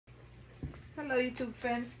Hello YouTube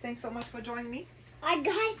friends, thanks so much for joining me. Hi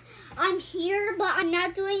guys, I'm here but I'm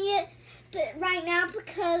not doing it right now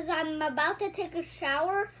because I'm about to take a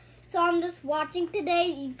shower. So I'm just watching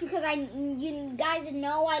today because you guys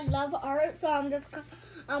know I love art, so I'm just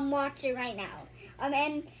watching right now.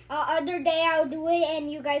 And other day I'll do it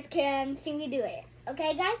and you guys can see me do it.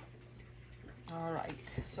 Okay guys? Alright,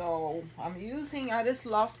 so I'm using Artist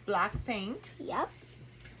Loft black paint. Yep.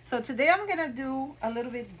 So today I'm gonna do a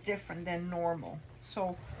little bit different than normal.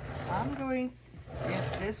 So I'm going,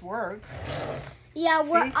 if this works. Yeah,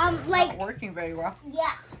 we're it's not working very well.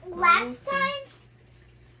 Yeah, last time.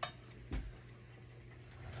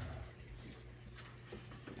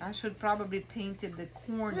 I should probably painted the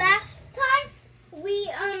corners. Last time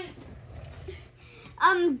we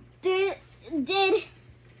did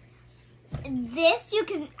this. You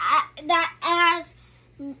can that as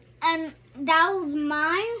that was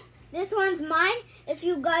mine. This one's mine. If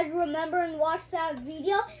you guys remember and watched that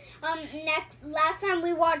video, last time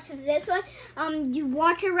we watched this one, you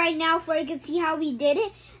watch it right now so you can see how we did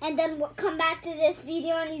it, and then we'll come back to this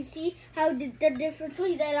video and you see how the difference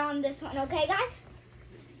we did on this one. Okay, guys?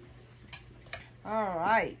 All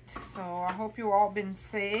right. So I hope you all been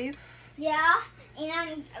safe. Yeah,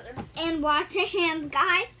 and wash your hands,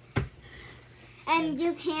 guys. And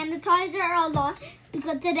use hand sanitizer a lot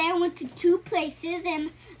because today I went to 2 places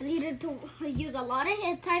and needed to use a lot of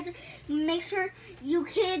hand sanitizer. Make sure you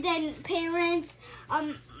kids and parents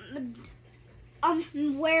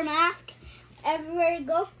wear masks everywhere you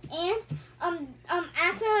go, and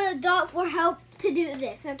ask an adult for help to do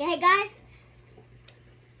this. Okay, guys?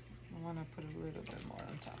 I want to put a little bit more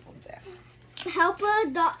on top of that. Help an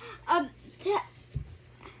adult.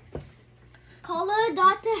 Call an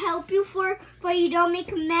adult to help you for you don't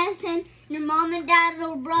make a mess and your mom and dad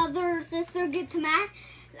or brother or sister gets mad.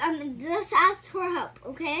 Just ask for help,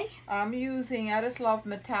 okay? I'm using Artist Loft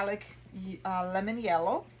metallic lemon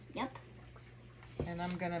yellow. Yep. And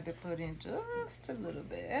I'm gonna be putting just a little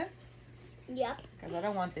bit. Yep. Because I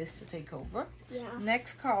don't want this to take over. Yeah.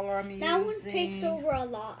 Next color I'm using. That one takes over a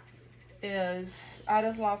lot. Is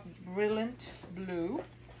Artist Loft Brilliant Blue.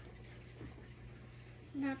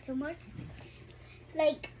 Not too much.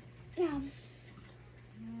 Like,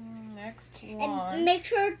 next one. And make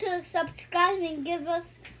sure to subscribe and give us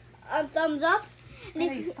a thumbs up. And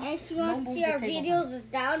if you want to see our videos, it's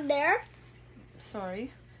down there.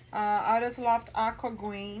 Sorry. Artist Loft Aqua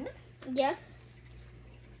Green. Yeah.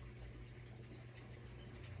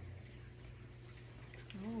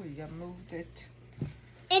 Oh, you moved it.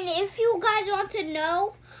 And if you guys want to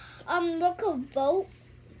know, we could vote.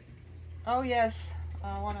 Oh yes,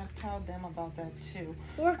 I want to tell them about that too.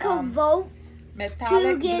 We could vote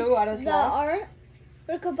metallic blue Artist Loft. Art.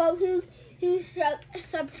 We could vote who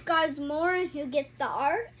subscribes more and who gets the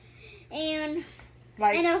art. And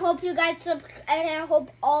I hope you guys and I hope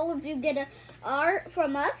all of you get a art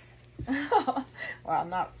from us. Well,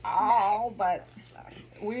 not all, but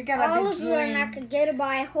we're gonna all be of you are not gonna get it, but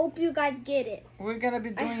I hope you guys get it. We're gonna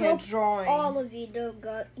be doing a drawing. All of you don't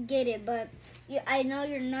get it, but I know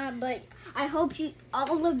you're not. But I hope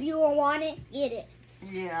all of you who want it, get it.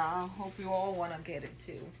 Yeah, I hope you all wanna get it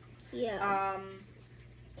too. Yeah.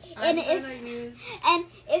 And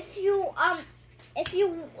if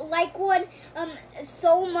you like one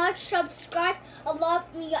so much, subscribe a lot,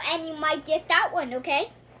 and you might get that one. Okay.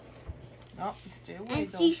 Oh, still waiting.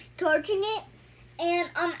 And she's torching it. And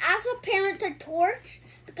as a parent to torch,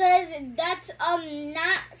 because that's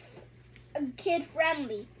not kid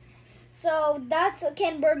friendly, so that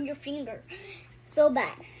can burn your finger so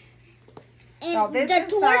bad. And the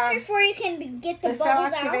torch before you can get the bubbles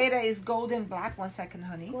out. The cell activator is golden black. 1 second,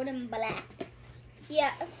 honey. Golden black.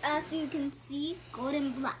 Yeah, as you can see,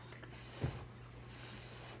 golden black.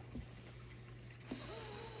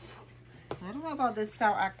 I don't know about this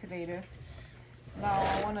cell activator. No,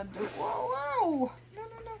 I want to do. Whoa! No!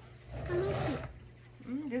 I like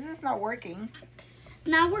it. This is not working.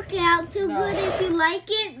 Not working out too good. If you like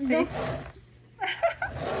it, see?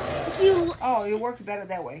 Oh, it works better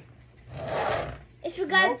that way. If you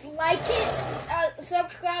guys like it,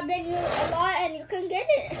 subscribe and a lot, and you can get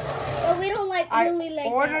it. But we don't really like.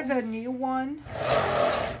 I ordered a new one,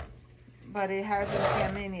 but it hasn't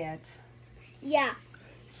come in yet. Yeah.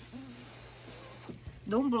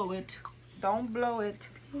 Don't blow it. Don't blow it.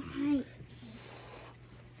 Right.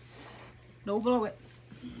 Don't blow it.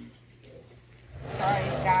 Sorry,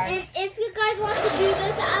 guys. And if you guys want to do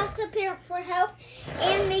this, ask a parent for help.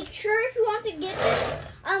 And make sure if you want to get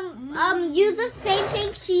this, use the same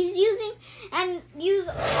thing she's using, and use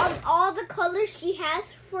all the colors she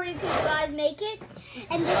has for you guys make it,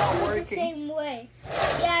 and just do it the same way.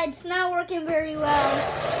 Yeah, it's not working very well.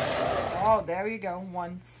 Oh, there you go.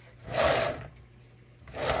 Once.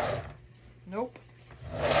 Nope.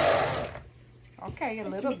 Okay, a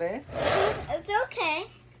little bit. It's okay.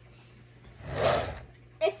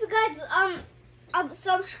 If you guys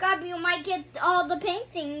subscribe, you might get all the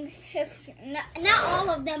paintings. If not all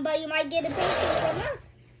of them, but you might get a painting from us.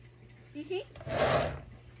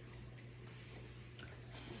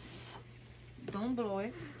 Don't blow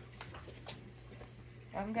it.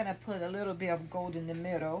 I'm gonna put a little bit of gold in the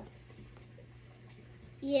middle.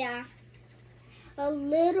 Yeah, a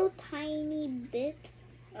little tiny bit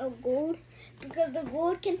of gold, because the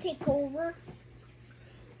gold can take over.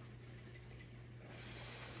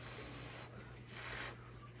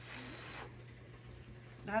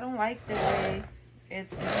 I don't like the way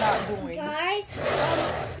it's not going. Guys,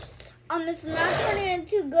 it's not turning in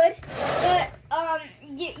too good, but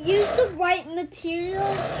use the right material,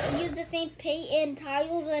 use the same paint and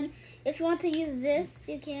tiles, and if you want to use this,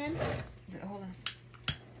 you can. Hold on.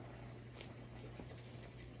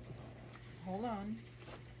 Hold on.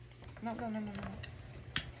 No.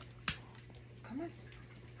 Come on.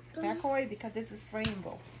 Back away, because this is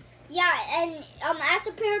frameable. Yeah, and ask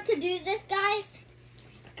a parent to do this, guys,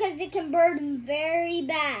 because it can burn very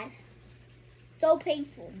bad. So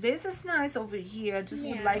painful. This is nice over here. I just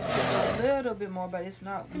would Yeah. like to do a little bit more, but it's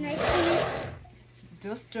not. Can I see?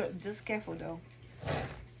 Just careful though.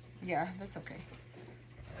 Yeah, that's okay.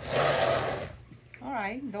 All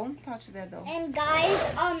right, don't touch that though. And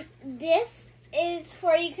guys, this is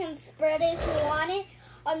for, you can spread it if you want it.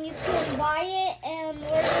 You can buy it, and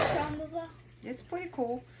where's it from? It's pretty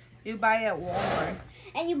cool. You buy it at Walmart.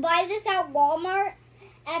 And you buy this at Walmart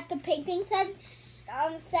at the painting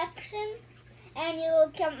section, and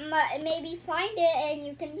you can maybe find it and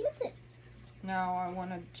you can use it. Now I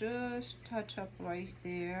want to just touch up right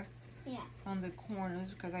there. Yeah. On the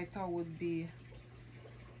corners, because I thought would be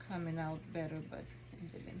coming out better, but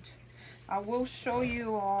it didn't. I will show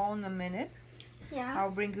you all in a minute. Yeah.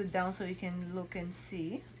 I'll bring you down so you can look and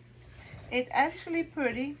see. It's actually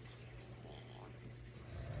pretty.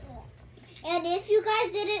 And if you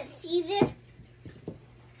guys didn't see this,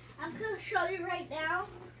 I'm going to show you right now.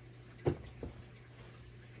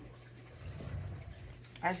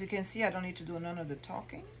 As you can see, I don't need to do none of the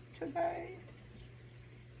talking today.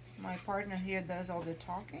 My partner here does all the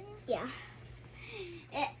talking. Yeah.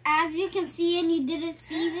 As you can see, and you didn't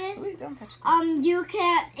see this, Ooh, don't touch that. you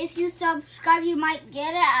can, if you subscribe, you might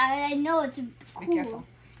get it. I know it's cool. Be careful.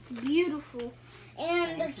 It's beautiful.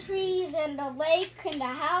 And the trees and the lake and the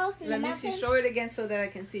house and Let the me see. mountains. Show it again so that I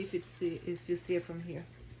can see if you see it from here.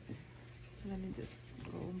 Let me just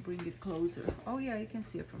go bring it closer. Oh yeah, you can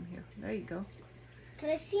see it from here. There you go. Can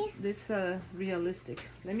I see? This realistic.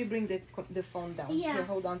 Let me bring the phone down. Yeah. Here,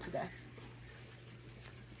 hold on to that.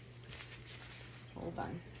 Hold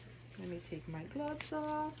on. Let me take my gloves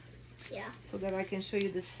off. Yeah. So that I can show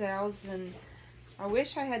you the cells. And I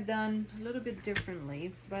wish I had done a little bit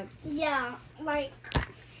differently, but Yeah, like.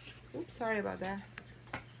 oops, sorry about that.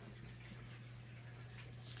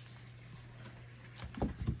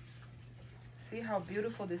 See how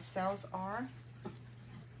beautiful the cells are?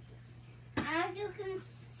 As you can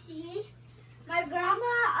see, my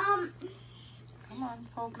grandma, Come on,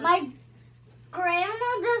 focus. my grandma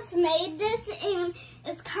just made this, and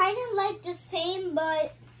it's kind of like the same,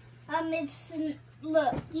 but it's,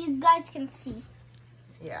 look, you guys can see.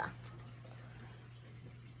 Yeah.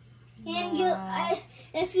 And Wow.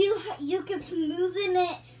 if you can smoothing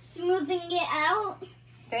it out.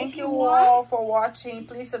 Thank if you you all for watching.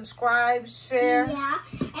 Please subscribe, share. Yeah,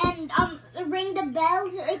 and ring the bell,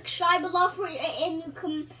 subscribe below for, and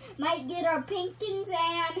you might get our paintings,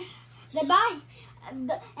 and goodbye.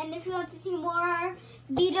 And if you want to see more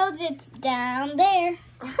videos, it's down there.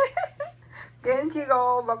 Thank you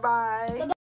all. Bye-bye.